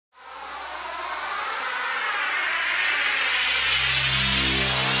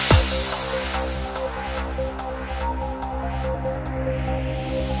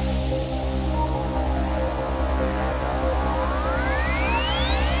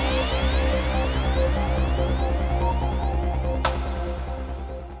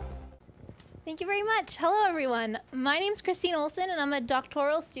Thank you very much. Hello, everyone. My name is Christine Olson, and I'm a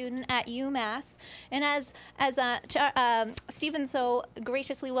doctoral student at UMass. And as Stephen so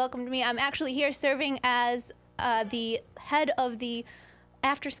graciously welcomed me, I'm actually here serving as the head of the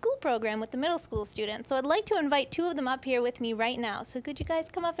after-school program with the middle school students. So I'd like to invite two of them up here with me right now. So could you guys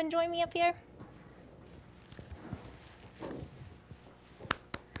come up and join me up here?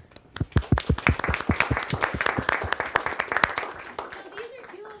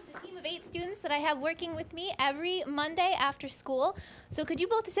 Students that I have working with me every Monday after school. So could you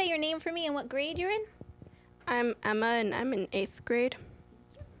both say your name for me and what grade you're in? I'm Emma, and I'm in 8th grade.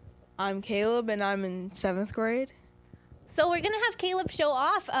 I'm Caleb, and I'm in 7th grade. So we're going to have Caleb show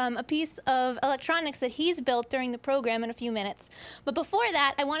off a piece of electronics that he's built during the program in a few minutes. But before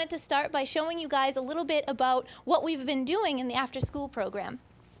that, I wanted to start by showing you guys a little bit about what we've been doing in the after-school program.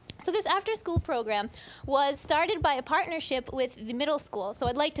 So this after-school program was started by a partnership with the middle school. So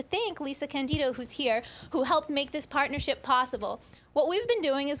I'd like to thank Lisa Candido, who's here, who helped make this partnership possible. What we've been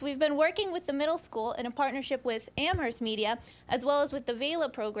doing is we've been working with the middle school in a partnership with Amherst Media, as well as with the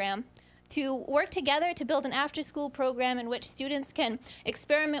VELA program, to work together to build an after-school program in which students can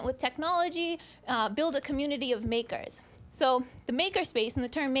experiment with technology, build a community of makers. So the makerspace, and the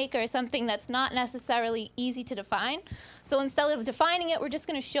term maker, is something that's not necessarily easy to define. So instead of defining it, we're just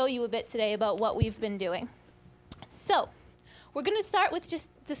going to show you a bit today about what we've been doing. So we're going to start with just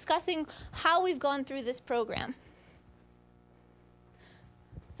discussing how we've gone through this program.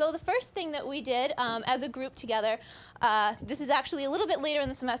 So the first thing that we did as a group together, this is actually a little bit later in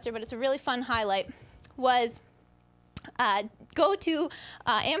the semester, but it's a really fun highlight, was go to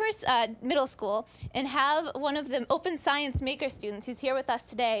Amherst Middle School and have one of the Open Science Maker students who's here with us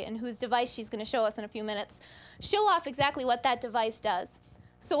today and whose device she's going to show us in a few minutes, show off exactly what that device does.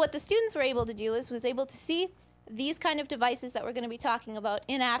 So what the students were able to do was able to see these kind of devices that we're going to be talking about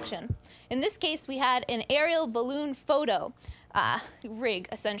in action. In this case, we had an aerial balloon photo rig,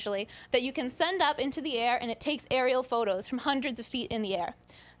 essentially, that you can send up into the air, and it takes aerial photos from hundreds of feet in the air.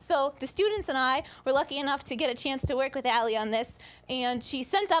 So the students and I were lucky enough to get a chance to work with Allie on this, and she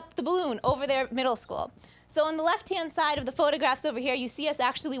sent up the balloon over their middle school. So on the left-hand side of the photographs over here, you see us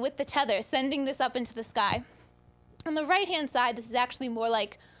actually with the tether sending this up into the sky. On the right-hand side, this is actually more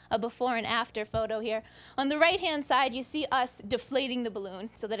like a before and after photo here. On the right-hand side, you see us deflating the balloon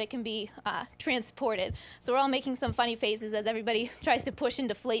so that it can be transported. So we're all making some funny faces as everybody tries to push and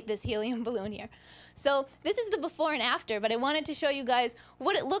deflate this helium balloon here. So this is the before and after, but I wanted to show you guys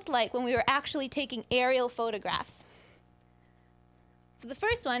what it looked like when we were actually taking aerial photographs. So the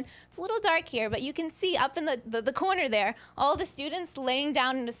first one, it's a little dark here, but you can see up in the corner there, all the students laying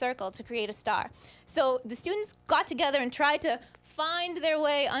down in a circle to create a star. So the students got together and tried to find their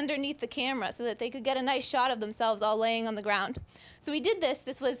way underneath the camera so that they could get a nice shot of themselves all laying on the ground. So we did this.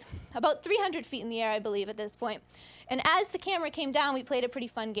 This was about 300 feet in the air, I believe, at this point. And as the camera came down, we played a pretty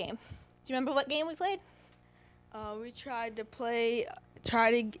fun game. Do you remember what game we played? We tried to play,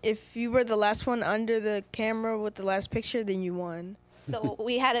 if you were the last one under the camera with the last picture, then you won. So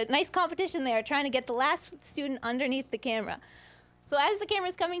we had a nice competition there trying to get the last student underneath the camera. So as the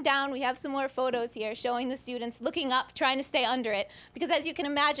camera's coming down, we have some more photos here showing the students looking up, trying to stay under it. Because as you can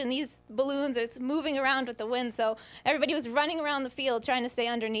imagine, these balloons are moving around with the wind, so everybody was running around the field trying to stay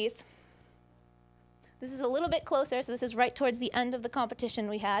underneath. This is a little bit closer, so this is right towards the end of the competition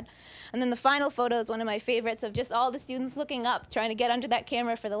we had. And then the final photo is one of my favorites of just all the students looking up, trying to get under that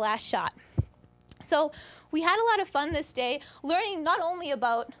camera for the last shot. So we had a lot of fun this day, learning not only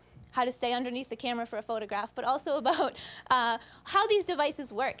about how to stay underneath the camera for a photograph, but also about how these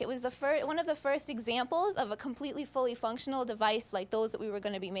devices work. It was one of the first examples of a completely fully functional device like those that we were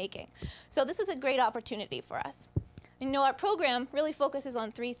going to be making. So this was a great opportunity for us. You know, our program really focuses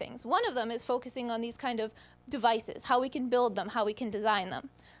on three things. One of them is focusing on these kind of devices, how we can build them, how we can design them.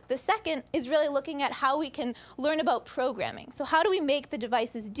 The second is really looking at how we can learn about programming. So how do we make the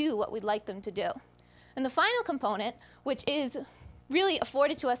devices do what we'd like them to do? And the final component, which is really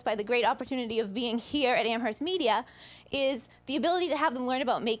afforded to us by the great opportunity of being here at Amherst Media, is the ability to have them learn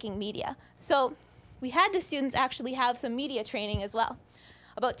about making media. So we had the students actually have some media training as well.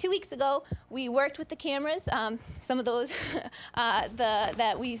 About 2 weeks ago, we worked with the cameras, some of those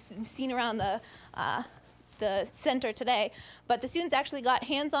that we've seen around the center today, but the students actually got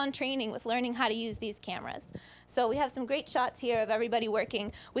hands-on training with learning how to use these cameras. So we have some great shots here of everybody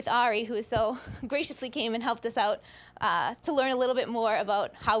working with Ari, who so graciously came and helped us out to learn a little bit more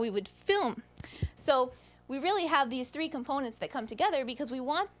about how we would film. So we really have these three components that come together because we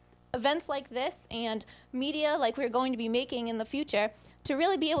want events like this and media like we're going to be making in the future to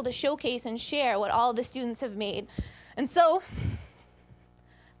really be able to showcase and share what all the students have made. And so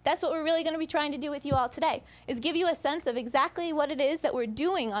that's what we're really going to be trying to do with you all today, is give you a sense of exactly what it is that we're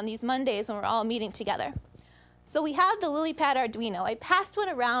doing on these Mondays when we're all meeting together. So we have the LilyPad Arduino. I passed one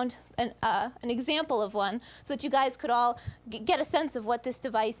around, an example of one, so that you guys could all get a sense of what this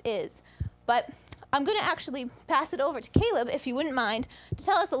device is. But I'm going to actually pass it over to Caleb, if you wouldn't mind, to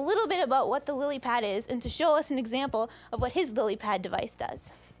tell us a little bit about what the LilyPad is and to show us an example of what his LilyPad device does.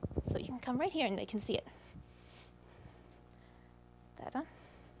 So you can come right here and they can see it. Ta-da.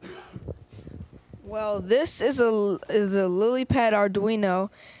 Well, this is a LilyPad Arduino,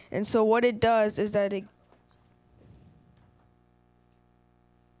 and so what it does is that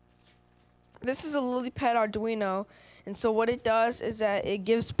this is a LilyPad Arduino, and so what it does is that it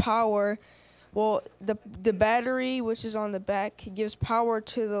gives power. Well, the battery, which is on the back, gives power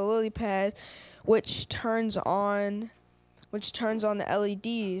to the LilyPad, which turns on the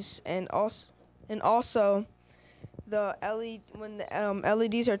LEDs, and also the LED, when the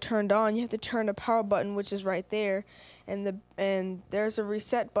LEDs are turned on, you have to turn the power button, which is right there, and there's a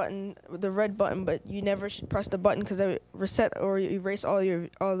reset button, the red button, but you never should press the button because they reset or erase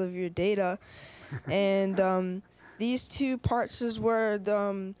all of your data, and these two parts is where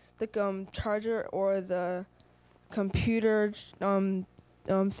the charger or the computer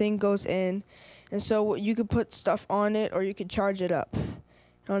thing goes in, and so you could put stuff on it or you could charge it up.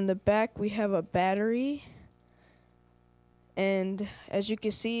 On the back we have a battery, and as you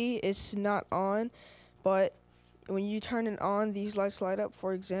can see, it's not on, but when you turn it on, these lights light up.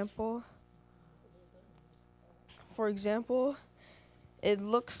 For example, it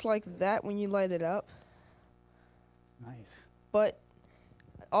looks like that when you light it up. Nice. But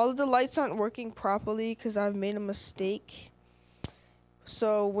all of the lights aren't working properly because I've made a mistake.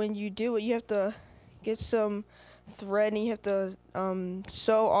 So when you do it, you have to get some thread and you have to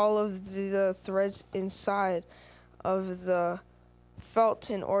sew all of the threads inside of the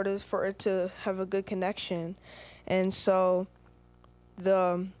felt in order for it to have a good connection. And so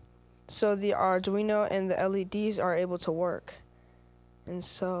the Arduino and the LEDs are able to work. And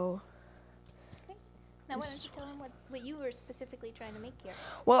so now why don't you tell them what you were specifically trying to make here?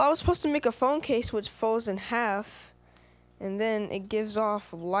 Well, I was supposed to make a phone case which folds in half, and then it gives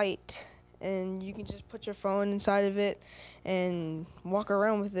off light, and you can just put your phone inside of it and walk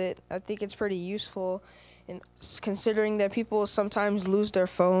around with it. I think it's pretty useful, and considering that people sometimes lose their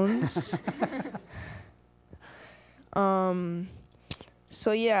phones.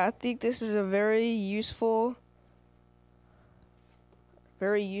 So yeah, I think this is a very useful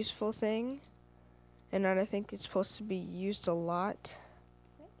thing. And I think it's supposed to be used a lot.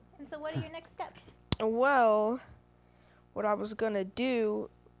 And so what are your next steps? Well, what I was going to do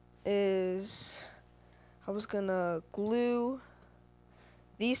is I was going to glue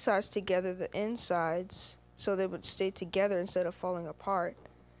these sides together, the insides, so they would stay together instead of falling apart.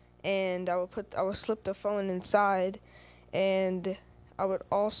 And I would slip the phone inside, and I would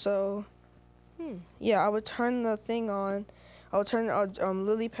also, I would turn the thing on. I would turn the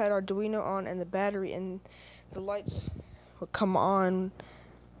LilyPad Arduino on and the battery, and the lights would come on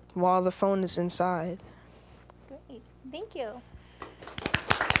while the phone is inside. Great. Thank you.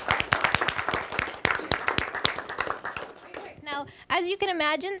 Now, as you can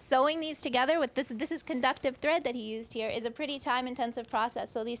imagine, sewing these together with this is conductive thread that he used here, is a pretty time-intensive process.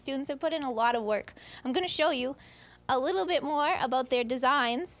 So these students have put in a lot of work. I'm going to show you a little bit more about their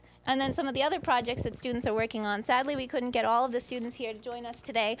designs and then some of the other projects that students are working on. Sadly, we couldn't get all of the students here to join us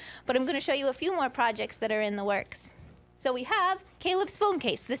today, but I'm going to show you a few more projects that are in the works. So we have Caleb's phone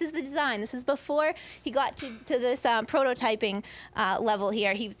case. This is the design. This is before he got to this prototyping level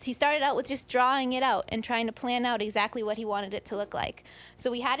here. He started out with just drawing it out and trying to plan out exactly what he wanted it to look like.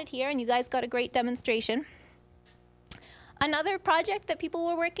 So we had it here, and you guys got a great demonstration. Another project that people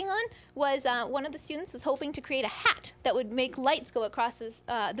were working on was one of the students was hoping to create a hat that would make lights go across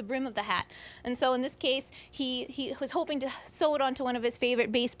the brim of the hat. And so in this case, he was hoping to sew it onto one of his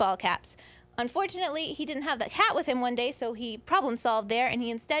favorite baseball caps. Unfortunately, he didn't have that hat with him one day, so he problem solved there, and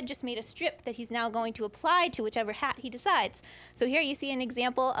he instead just made a strip that he's now going to apply to whichever hat he decides. So here you see an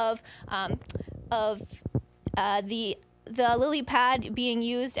example of the LilyPad being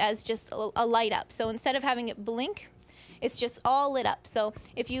used as just a light up. So instead of having it blink, it's just all lit up. So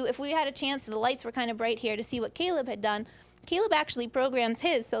if we had a chance, the lights were kind of bright here to see what Caleb had done. Caleb actually programs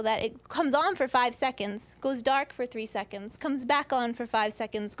his so that it comes on for 5 seconds, goes dark for 3 seconds, comes back on for 5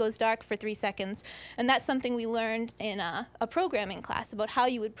 seconds, goes dark for 3 seconds. And that's something we learned in a programming class about how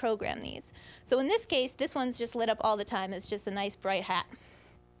you would program these. So in this case, this one's just lit up all the time. It's just a nice bright hat.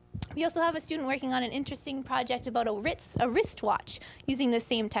 We also have a student working on an interesting project about a wristwatch using the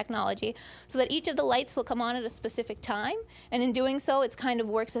same technology, so that each of the lights will come on at a specific time, and in doing so, it kind of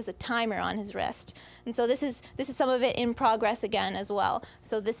works as a timer on his wrist. And so this is some of it in progress again as well.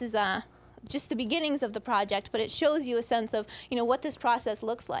 So this is just the beginnings of the project, but it shows you a sense of, you know, what this process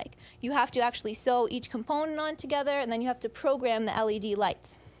looks like. You have to actually sew each component on together, and then you have to program the LED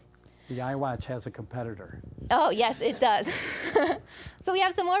lights. The iWatch has a competitor. Oh, yes, it does. So we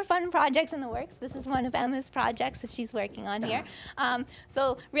have some more fun projects in the works. This is one of Emma's projects that she's working on here.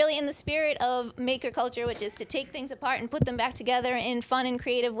 So really in the spirit of maker culture, which is to take things apart and put them back together in fun and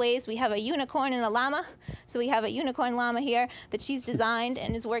creative ways, we have a unicorn and a llama. So we have a unicorn llama here that she's designed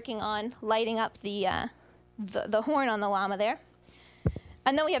and is working on lighting up the horn on the llama there.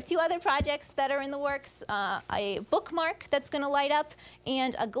 And then we have two other projects that are in the works, a bookmark that's going to light up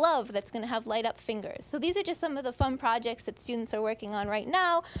and a glove that's going to have light up fingers. So these are just some of the fun projects that students are working on right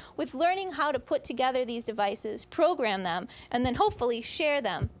now with learning how to put together these devices, program them, and then hopefully share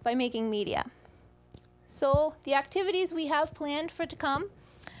them by making media. So the activities we have planned for to come,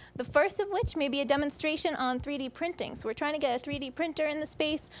 the first of which may be a demonstration on 3D printing. So we're trying to get a 3D printer in the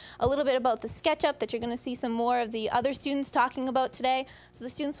space, a little bit about the SketchUp that you're going to see some more of the other students talking about today. So the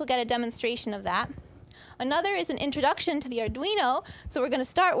students will get a demonstration of that. Another is an introduction to the Arduino. So we're going to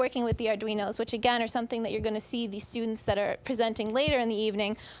start working with the Arduinos, which again are something that you're going to see the students that are presenting later in the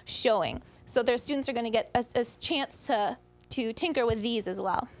evening showing. So their students are going to get a chance to tinker with these as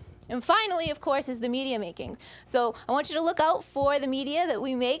well. And finally, of course, is the media making. So I want you to look out for the media that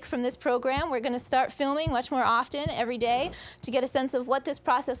we make from this program. We're going to start filming much more often every day to get a sense of what this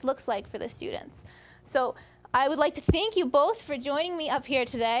process looks like for the students. So I would like to thank you both for joining me up here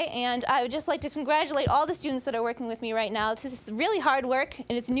today, and I would just like to congratulate all the students that are working with me right now. This is really hard work,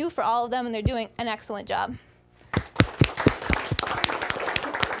 and it's new for all of them, and they're doing an excellent job.